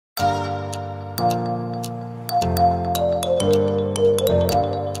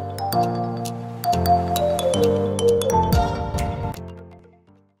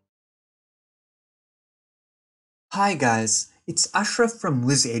Hi guys, it's Ashraf from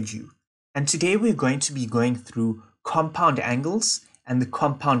WiZ.edu, and today we're going to be going through compound angles and the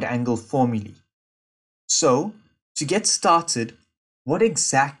compound angle formulae. So, to get started, what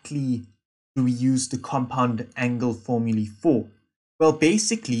exactly do we use the compound angle formulae for? Well,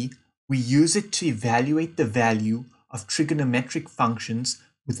 basically, we use it to evaluate the value of trigonometric functions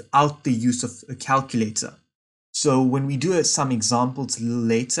without the use of a calculator. So when we do some examples a little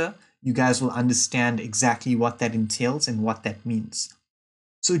later, you guys will understand exactly what that entails and what that means.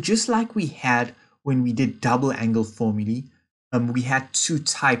 So just like we had when we did double angle formulae, we had two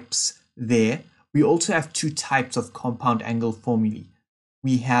types there. We also have two types of compound angle formulae.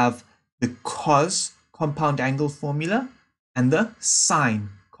 We have the cos compound angle formula and the sine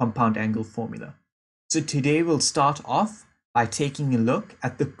compound angle formula. So today we'll start off by taking a look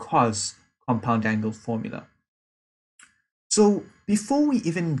at the cos compound angle formula. So before we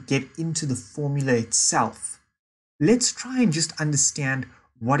even get into the formula itself, let's try and just understand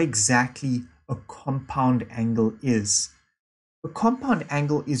what exactly a compound angle is. A compound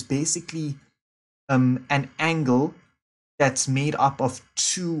angle is basically an angle that's made up of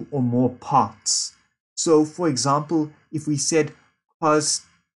two or more parts. So for example, if we said cos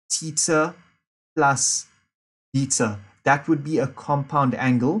theta plus beta, that would be a compound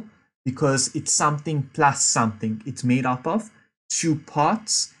angle because it's something plus something. It's made up of two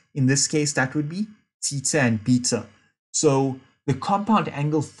parts. In this case, that would be theta and beta. So the compound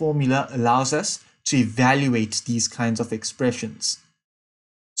angle formula allows us to evaluate these kinds of expressions.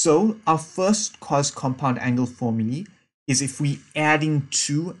 So our first cos compound angle formulae is if we adding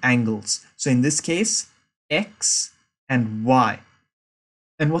two angles. So in this case, x and y.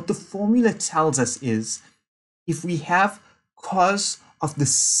 And what the formula tells us is if we have cos of the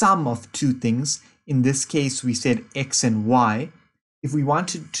sum of two things, in this case we said x and y, if we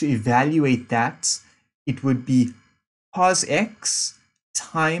wanted to evaluate that, it would be cos x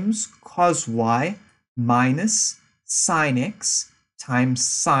times cos y minus sine x times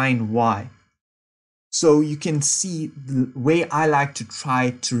sine y. So you can see the way I like to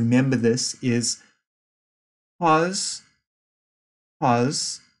try to remember this is cos,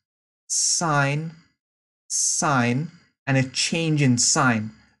 sine, and a change in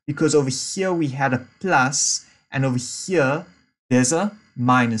sign, because over here we had a plus and over here there's a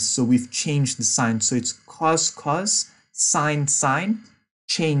minus, so we've changed the sign. So it's cos, sine,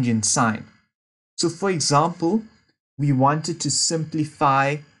 change in sign. So for example, we wanted to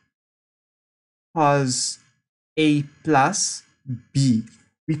simplify cos a plus b.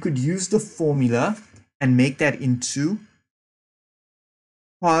 We could use the formula and make that into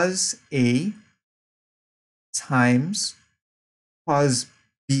cos a times cos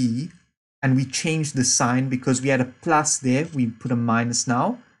b, and we changed the sign because we had a plus there, we put a minus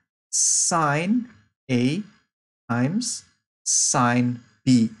now, sine a times sine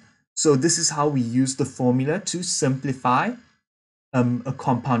b. So this is how we use the formula to simplify a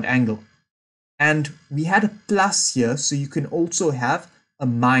compound angle. And we had a plus here, so you can also have a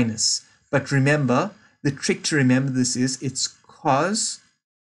minus. But remember, the trick to remember this is it's cos,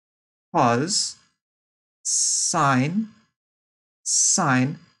 sine,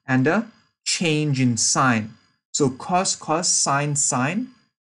 and a change in sign. So cos, sine,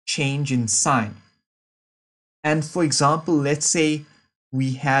 change in sign. And for example, let's say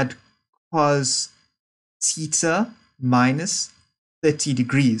we had cos theta minus 30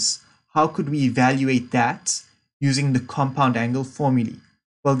 degrees. How could we evaluate that using the compound angle formulae?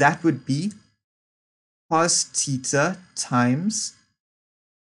 Well, that would be cos theta times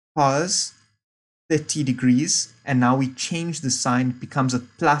cos 30 degrees, and now we change the sign, it becomes a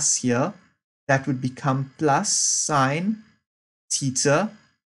plus here. That would become plus sine theta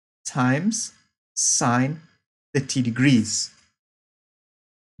times sine 30 degrees.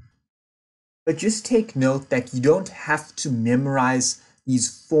 But just take note that you don't have to memorize these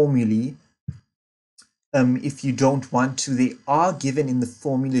formulae if you don't want to. They are given in the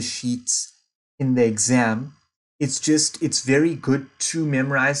formula sheets in the exam. It's very good to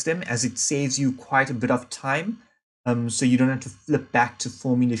memorize them as it saves you quite a bit of time. So you don't have to flip back to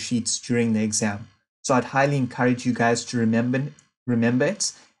formula sheets during the exam. So I'd highly encourage you guys to remember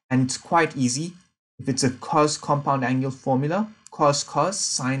it. And it's quite easy. If it's a cos compound angle formula, cos,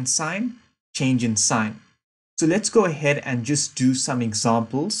 sine, change in sign. So let's go ahead and just do some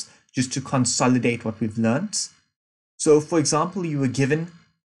examples just to consolidate what we've learned. So for example, you were given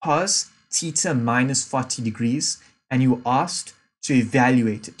cos theta minus 40 degrees and you were asked to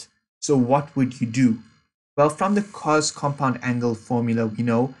evaluate it. So what would you do? Well, from the cos compound angle formula, we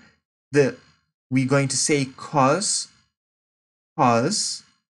know that we're going to say cos,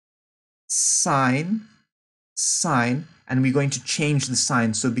 sine, sine, and we're going to change the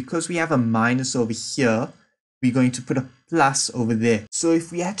sign. So because we have a minus over here, we're going to put a plus over there. So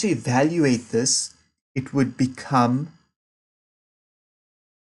if we had to evaluate this, it would become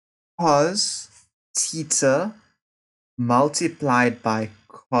cos theta multiplied by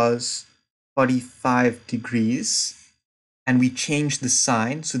cos 45 degrees, and we change the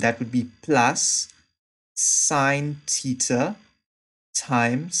sign, so that would be plus sine theta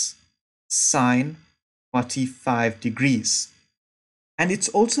times sine 45 degrees. And it's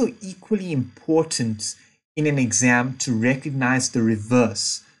also equally important in an exam to recognize the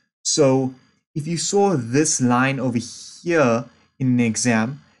reverse. So if you saw this line over here in an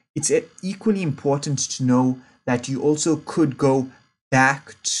exam, it's equally important to know that you also could go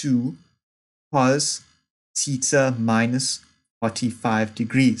back to cos theta minus 45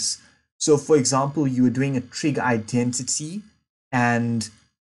 degrees. So for example, you were doing a trig identity and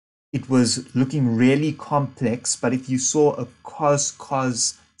it was looking really complex, but if you saw a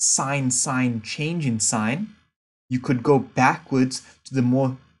cos sine change in sign, you could go backwards to the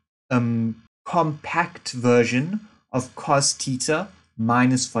more compact version of cos theta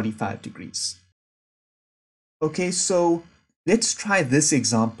minus 45 degrees. Okay, so let's try this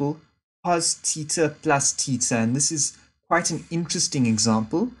example, cos theta plus theta, and this is quite an interesting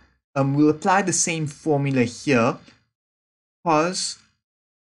example. We'll apply the same formula here, cos,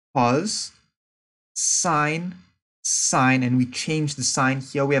 sine, and we change the sign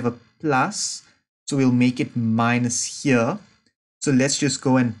here. We have a plus, so we'll make it minus here. So let's just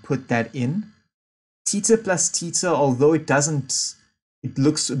go and put that in. Theta plus theta, although it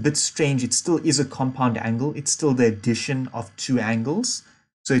looks a bit strange, it still is a compound angle. It's still the addition of two angles.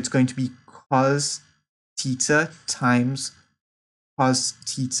 So it's going to be cos theta times cos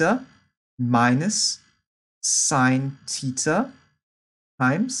theta minus sine theta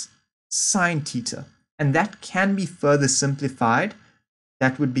times sine theta. And that can be further simplified.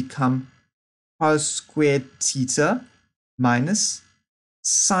 That would become cos squared theta minus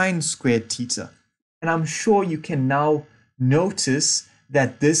sine squared theta. And I'm sure you can now notice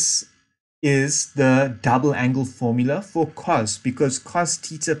that this is the double angle formula for cos, because cos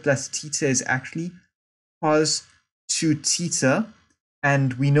theta plus theta is actually cos 2 theta.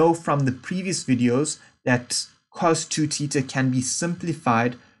 And we know from the previous videos that cos 2 theta can be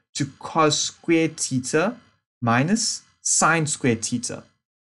simplified to cos squared theta minus sine squared theta.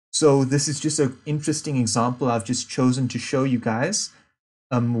 So this is just an interesting example I've just chosen to show you guys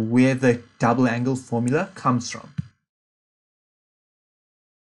where the double angle formula comes from.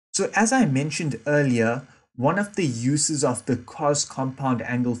 So as I mentioned earlier, one of the uses of the cos compound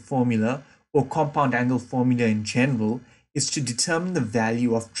angle formula, or compound angle formula in general, is to determine the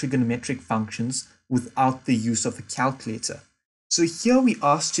value of trigonometric functions without the use of a calculator. So here we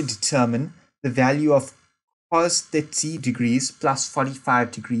asked to determine the value of cos 30 degrees plus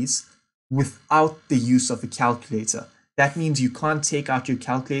 45 degrees without the use of a calculator. That means you can't take out your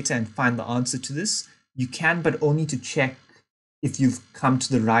calculator and find the answer to this. You can, but only to check if you've come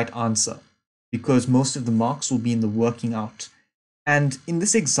to the right answer, because most of the marks will be in the working out. And in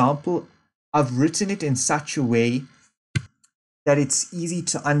this example, I've written it in such a way that it's easy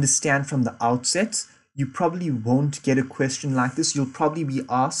to understand from the outset. You probably won't get a question like this. You'll probably be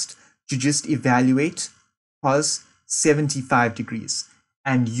asked to just evaluate cos 75 degrees.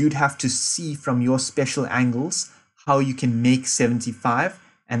 And you'd have to see from your special angles how you can make 75.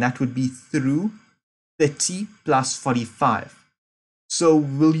 And that would be through 30 plus 45. So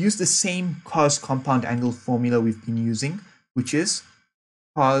we'll use the same cos compound angle formula we've been using, which is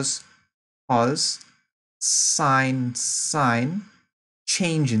cos, sine,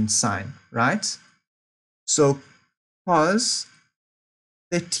 change in sign, right? So cos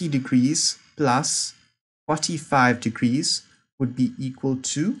 30 degrees plus 45 degrees would be equal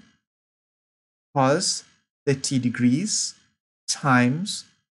to cos 30 degrees times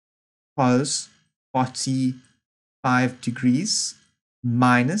cos 45 degrees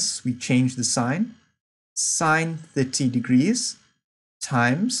minus, we change the sign, sine 30 degrees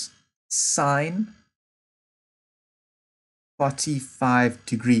times sine 45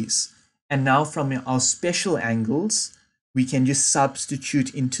 degrees. And now from our special angles, we can just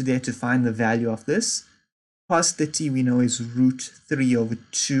substitute into there to find the value of this. Cos 30 we know is root 3 over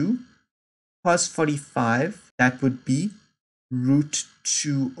 2. Cos 45, that would be root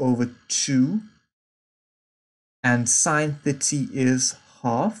 2 over 2. And sine 30 is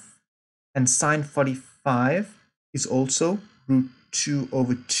half. And sine 45 is also root 2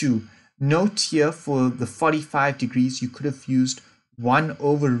 over 2. Note here for the 45 degrees, you could have used 1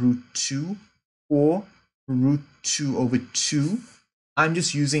 over root 2 or root 2 over 2. I'm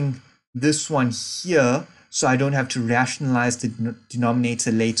just using this one here so I don't have to rationalize the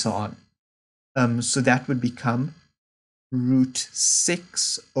denominator later on. So that would become root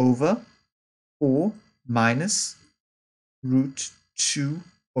 6 over 4 minus root 2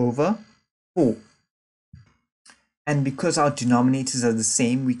 over 4. And because our denominators are the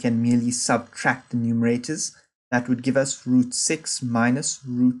same, we can merely subtract the numerators. That would give us root 6 minus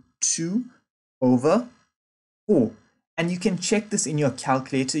root 2 over 4. And you can check this in your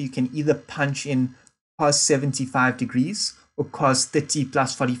calculator. You can either punch in cos 75 degrees or cos 30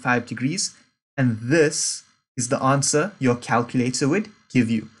 plus 45 degrees. And this is the answer your calculator would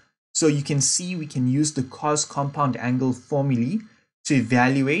give you. So you can see we can use the cos compound angle formulae to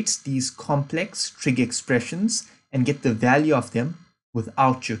evaluate these complex trig expressions and get the value of them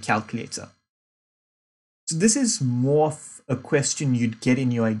without your calculator. So this is more of a question you'd get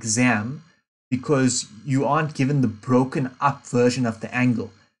in your exam because you aren't given the broken up version of the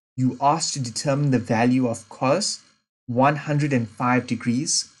angle. You asked to determine the value of cos 105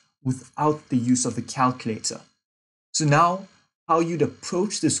 degrees without the use of the calculator. So now how you'd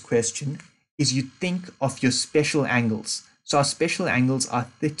approach this question is you'd think of your special angles. So our special angles are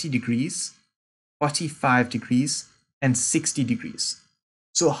 30 degrees, 45 degrees, and 60 degrees.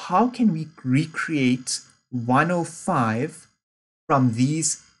 So how can we recreate 105 from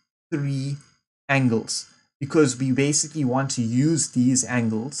these three angles? Because we basically want to use these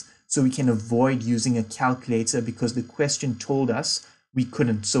angles so we can avoid using a calculator because the question told us we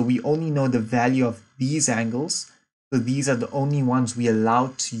couldn't. So we only know the value of these angles. So these are the only ones we are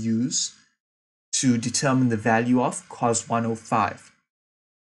allowed to use to determine the value of cos 105.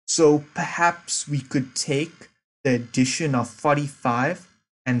 So perhaps we could take the addition of 45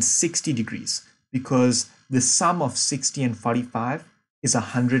 and 60 degrees because the sum of 60 and 45 is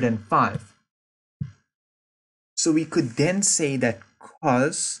 105. So we could then say that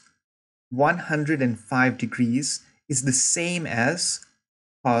cos 105 degrees is the same as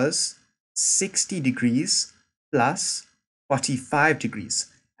cos 60 degrees plus 45 degrees.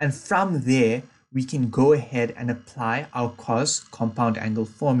 And from there, we can go ahead and apply our cos compound angle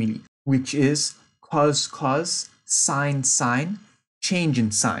formulae, which is cos cos, sin sin, change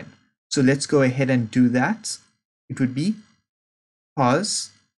in sign. So let's go ahead and do that. It would be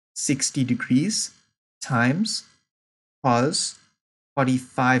cos 60 degrees times cos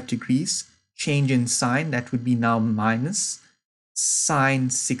 45 degrees, change in sign, that would be now minus sine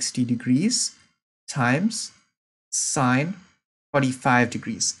 60 degrees times sine 45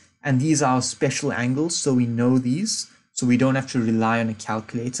 degrees. And these are our special angles, so we know these, so we don't have to rely on a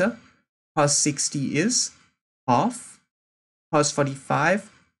calculator. Cos 60 is half, cos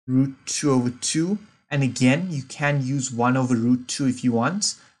 45, root 2 over 2. And again, you can use 1 over root 2 if you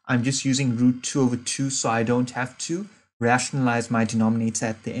want. I'm just using root 2 over 2, so I don't have to rationalize my denominator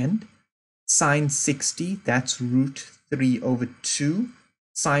at the end. Sine 60, that's root 3 over 2.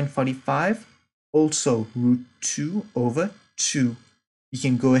 Sine 45, also root 2 over 2. You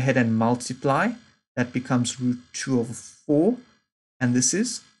can go ahead and multiply. That becomes root 2 over 4. And this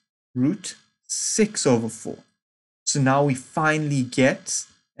is root 6 over 4. So now we finally get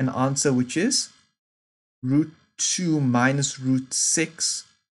an answer which is root 2 minus root 6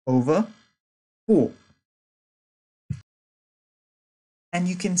 over 4. And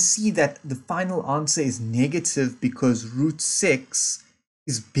you can see that the final answer is negative because root 6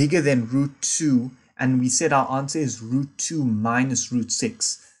 is bigger than root 2. And we said our answer is root 2 minus root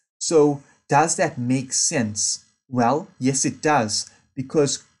 6. So does that make sense? Well, yes, it does.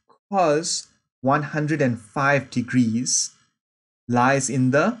 Because cos 105 degrees lies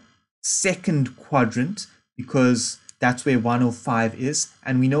in the second quadrant because that's where 105 is.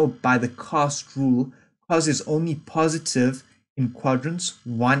 And we know by the cast rule, cos is only positive in quadrants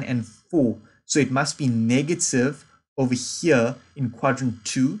 1 and 4. So it must be negative over here in quadrant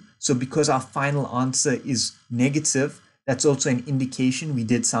 2. So because our final answer is negative, that's also an indication we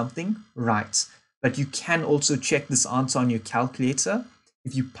did something right. But you can also check this answer on your calculator.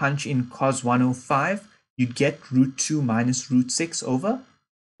 If you punch in cos 105, you'd get root 2 minus root 6 over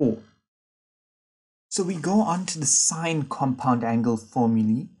 4. So we go on to the sine compound angle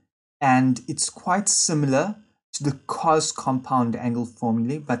formulae, and it's quite similar to the cos compound angle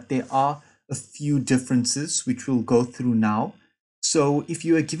formulae, but there are a few differences which we'll go through now. So if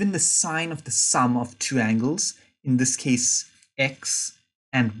you are given the sine of the sum of two angles, in this case x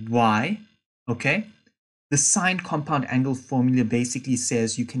and y, okay, the sine compound angle formula basically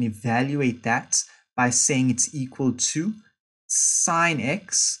says you can evaluate that by saying it's equal to sine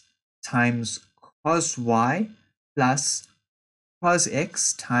x times cos y plus cos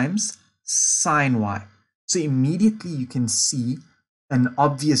x times sine y. So immediately you can see an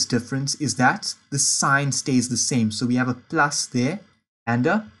obvious difference is that the sign stays the same. So we have a plus there and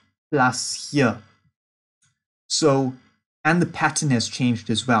a plus here. So, and the pattern has changed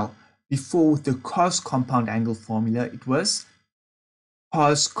as well. Before, with the cos compound angle formula, it was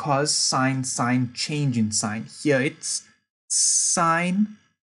cos, cos, sine, sine, change in sign. Here it's sine,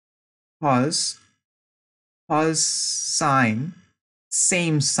 cos, cos, sine,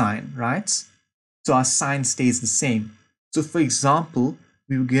 same sign, right? So our sign stays the same. So for example,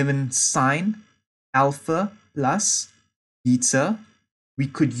 we were given sine alpha plus beta. We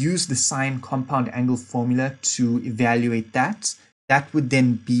could use the sine compound angle formula to evaluate that. That would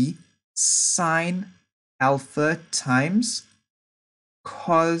then be sine alpha times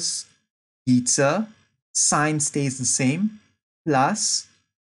cos beta, sine stays the same, plus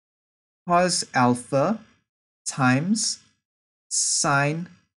cos alpha times sine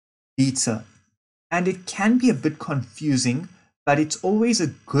beta. And it can be a bit confusing, but it's always a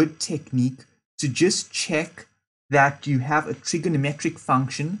good technique to just check that you have a trigonometric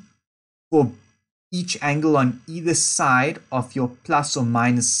function for each angle on either side of your plus or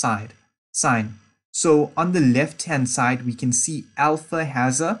minus sign. So on the left hand side, we can see alpha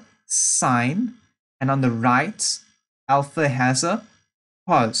has a sine, and on the right, alpha has a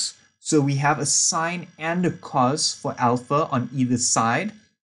cos. So we have a sine and a cos for alpha on either side.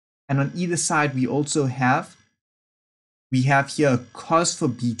 And on either side, we also have here a cos for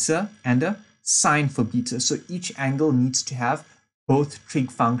beta and a sine for beta. So each angle needs to have both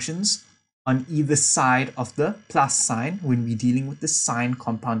trig functions on either side of the plus sign when we're dealing with the sine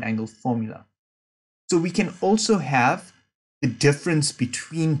compound angle formula. So we can also have the difference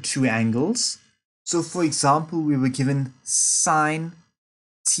between two angles. So for example, we were given sine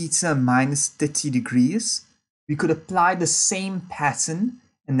theta minus 30 degrees. We could apply the same pattern,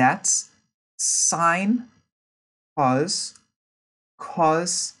 and that's sine cos,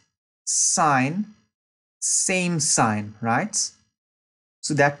 cos sine, same sign, right?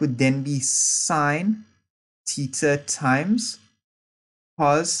 So that would then be sine theta times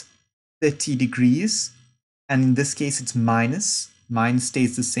cos 30 degrees. And in this case, it's minus. Minus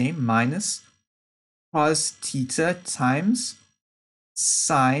stays the same. Minus cos theta times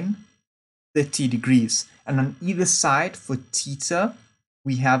sine 30 degrees. And on either side, for theta,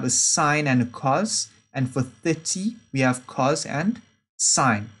 we have a sine and a cos. And for 30, we have cos and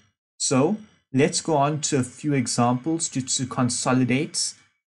sine. So let's go on to a few examples to consolidate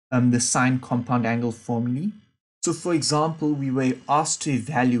the sine compound angle formulae. So for example, we were asked to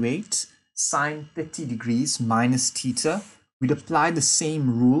evaluate sine 30 degrees minus theta. We'd apply the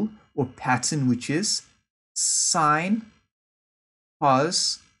same rule or pattern, which is sine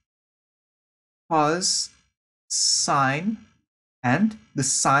cos, cos sine, and the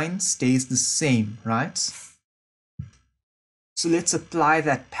sine stays the same, right? So let's apply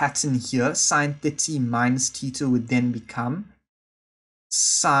that pattern here. Sine 30 minus theta would then become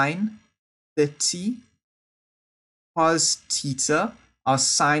sine 30 cos theta. Our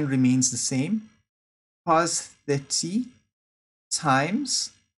sine remains the same. Cos 30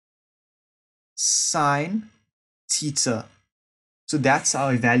 times sine theta. So that's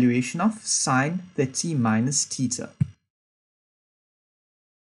our evaluation of sine 30 minus theta.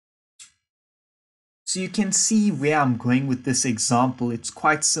 So you can see where I'm going with this example. It's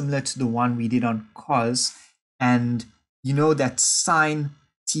quite similar to the one we did on cos. And you know that sine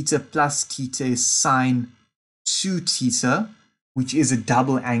theta plus theta is sine 2 theta, which is a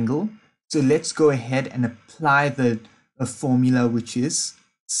double angle. So let's go ahead and apply the formula, which is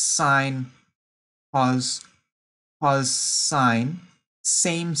sine cos, cos sine,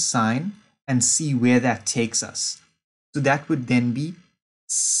 same sign, and see where that takes us. So that would then be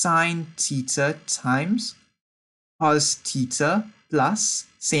sine theta times cos theta plus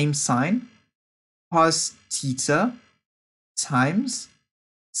same sign, cos theta times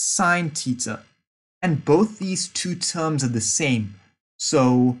sine theta. And both these two terms are the same.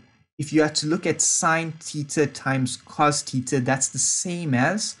 So if you had to look at sine theta times cos theta, that's the same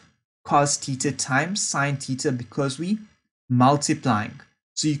as cos theta times sine theta because we multiplying.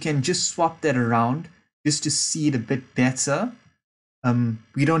 So you can just swap that around just to see it a bit better.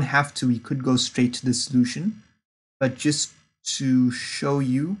 We don't have to, we could go straight to the solution, but just to show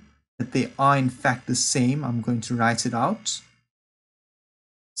you that they are in fact the same, I'm going to write it out.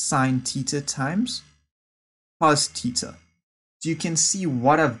 Sine theta times cos theta. So you can see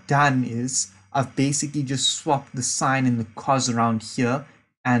what I've done is I've basically just swapped the sine and the cos around here,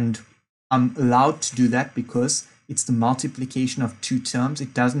 and I'm allowed to do that because it's the multiplication of two terms.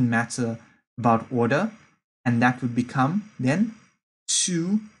 It doesn't matter about order, and that would become then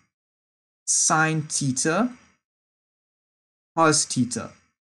 2 sine theta cos theta,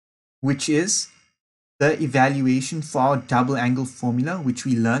 which is the evaluation for our double angle formula, which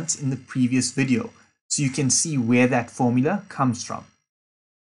we learnt in the previous video. So you can see where that formula comes from.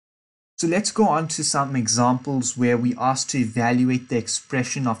 So let's go on to some examples where we asked to evaluate the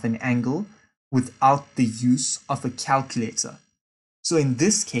expression of an angle without the use of a calculator. So in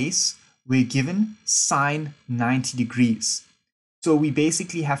this case, we're given sine 90 degrees. So we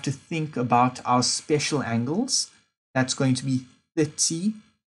basically have to think about our special angles. That's going to be 30,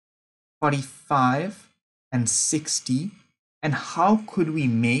 45, and 60. And how could we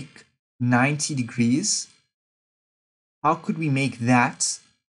make 90 degrees? How could we make that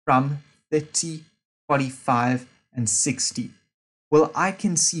from 30, 45, and 60? Well, I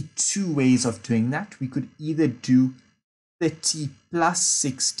can see two ways of doing that. We could either do 30 plus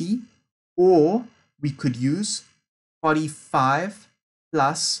 60, or we could use 45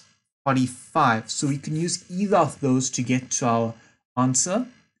 plus 45. So we can use either of those to get to our answer.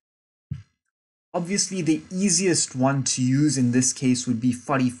 Obviously, the easiest one to use in this case would be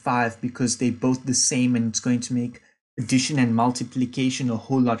 45 because they're both the same and it's going to make addition and multiplication a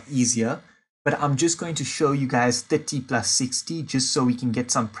whole lot easier. But I'm just going to show you guys 30 plus 60 just so we can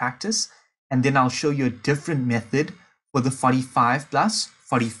get some practice. And then I'll show you a different method for the 45 plus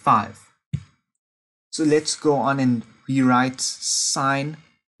 45. So let's go on and rewrite sine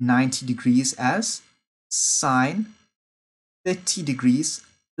 90 degrees as sine 30 degrees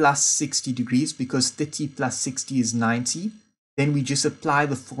plus 60 degrees, because 30 plus 60 is 90. Then we just apply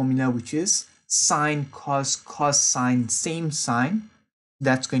the formula, which is sine, cos, sine, same sign.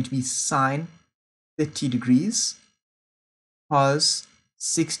 That's going to be sine 30 degrees, cos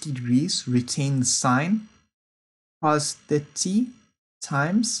 60 degrees, retain the sign, cos 30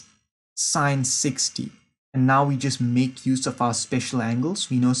 times sine 60. And now we just make use of our special angles.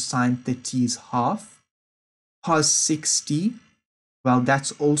 We know sine 30 is half. Cos 60, well,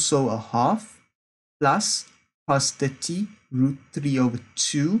 that's also a half, plus cos 30 root 3 over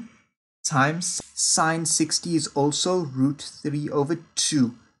 2 times sine 60 is also root 3 over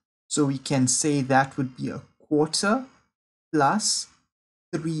 2. So we can say that would be a quarter plus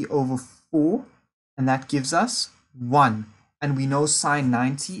 3 over 4, and that gives us 1. And we know sine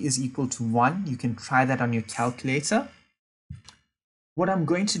 90 is equal to 1. You can try that on your calculator. What I'm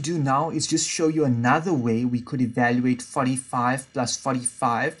going to do now is just show you another way we could evaluate 45 plus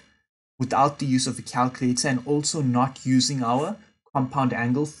 45 without the use of a calculator and also not using our compound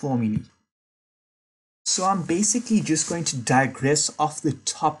angle formulae. So I'm basically just going to digress off the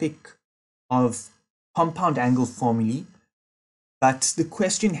topic of compound angle formulae, but the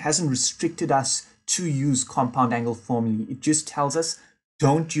question hasn't restricted us to use compound angle formulae. It just tells us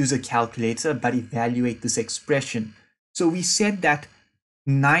don't use a calculator but evaluate this expression. So we said that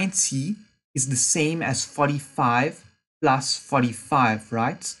 90 is the same as 45 plus 45,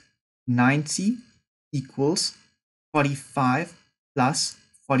 right? 90 equals 45 plus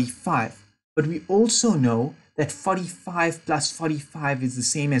 45. But we also know that 45 plus 45 is the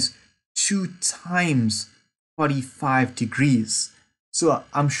same as 2 times 45 degrees. So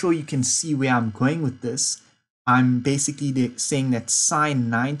I'm sure you can see where I'm going with this. I'm basically saying that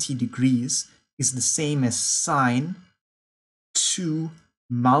sine 90 degrees is the same as sine 2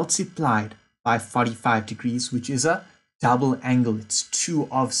 multiplied by 45 degrees, which is a double angle. It's 2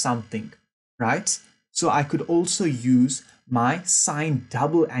 of something, right? So I could also use my sine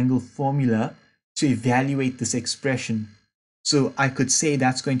double angle formula to evaluate this expression. So I could say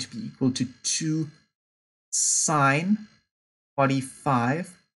that's going to be equal to 2 sine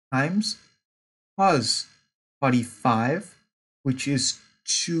 45 times cos 45, which is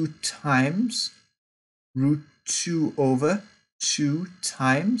 2 times root 2 over 2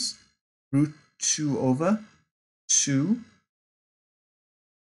 times root 2 over 2,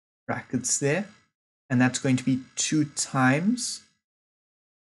 brackets there, and that's going to be 2 times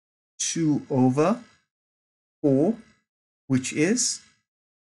 2 over 4, which is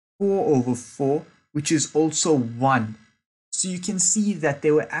 4 over 4, which is also 1. So you can see that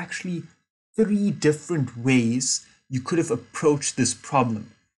there were actually 3 different ways you could have approached this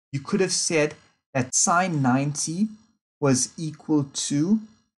problem. You could have said that sine 90 was equal to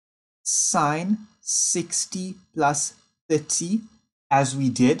sine 60 plus 30, as we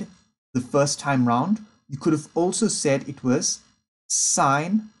did the first time round. You could have also said it was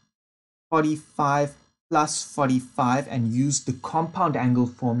sine 45 plus 45 and used the compound angle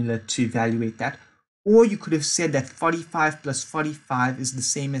formula to evaluate that. Or you could have said that 45 plus 45 is the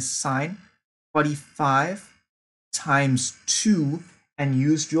same as sine 45 times 2 and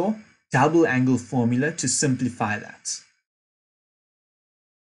used your double angle formula to simplify that.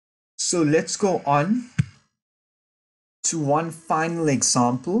 So let's go on to one final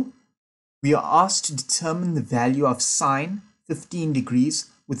example. We are asked to determine the value of sine 15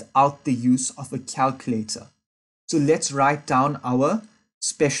 degrees without the use of a calculator. So let's write down our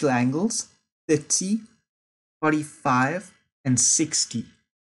special angles, 30, 45, and 60.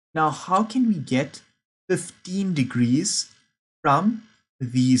 Now, how can we get 15 degrees from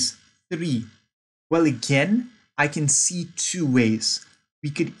these three? Well, again, I can see two ways. We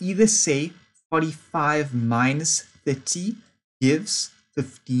could either say 45 minus 30 gives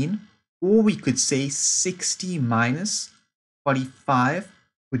 15, or we could say 60 minus 45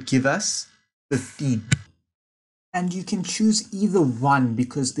 would give us 15. And you can choose either one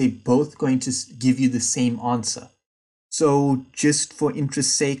because they're both going to give you the same answer. So just for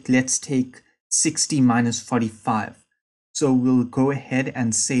interest's sake, let's take 60 minus 45. So we'll go ahead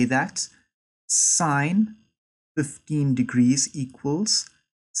and say that sine 15 degrees equals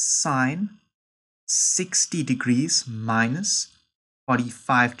sine 60 degrees minus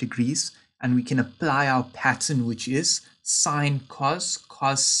 45 degrees. And we can apply our pattern, which is sine cos,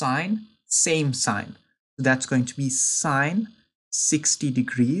 cos sine, same sign. So that's going to be sine 60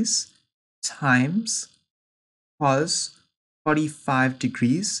 degrees times cos 45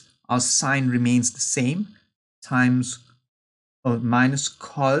 degrees, our sine remains the same, times minus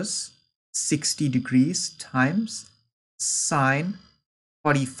cos 60 degrees times sine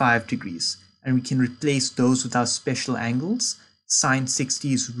 45 degrees. And we can replace those with our special angles. Sine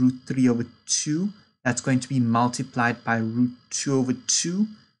 60 is root 3 over 2. That's going to be multiplied by root 2 over 2.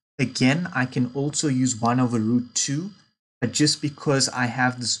 Again, I can also use 1 over root 2, but just because I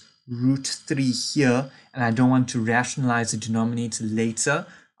have this root 3 here and I don't want to rationalize the denominator later,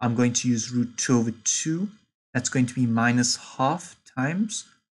 I'm going to use root 2 over 2. That's going to be minus half times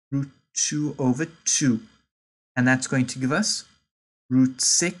root 2 over 2. And that's going to give us root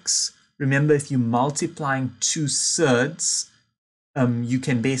 6. Remember, if you're multiplying 2/3, you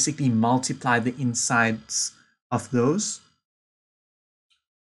can basically multiply the insides of those.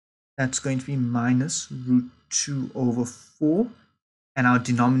 That's going to be minus root 2 over 4. And our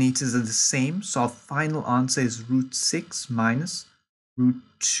denominators are the same. So our final answer is root 6 minus root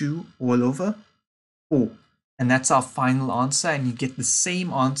 2 all over 4. And that's our final answer. And you get the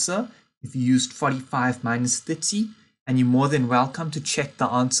same answer if you used 45 minus 30. And you're more than welcome to check the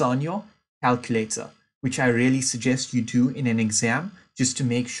answer on your calculator, which I really suggest you do in an exam just to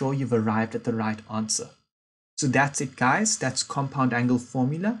make sure you've arrived at the right answer. So that's it, guys. That's compound angle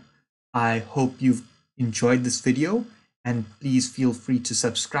formula. I hope you've enjoyed this video, and please feel free to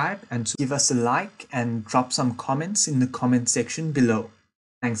subscribe and to give us a like and drop some comments in the comment section below.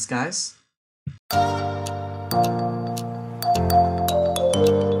 Thanks, guys.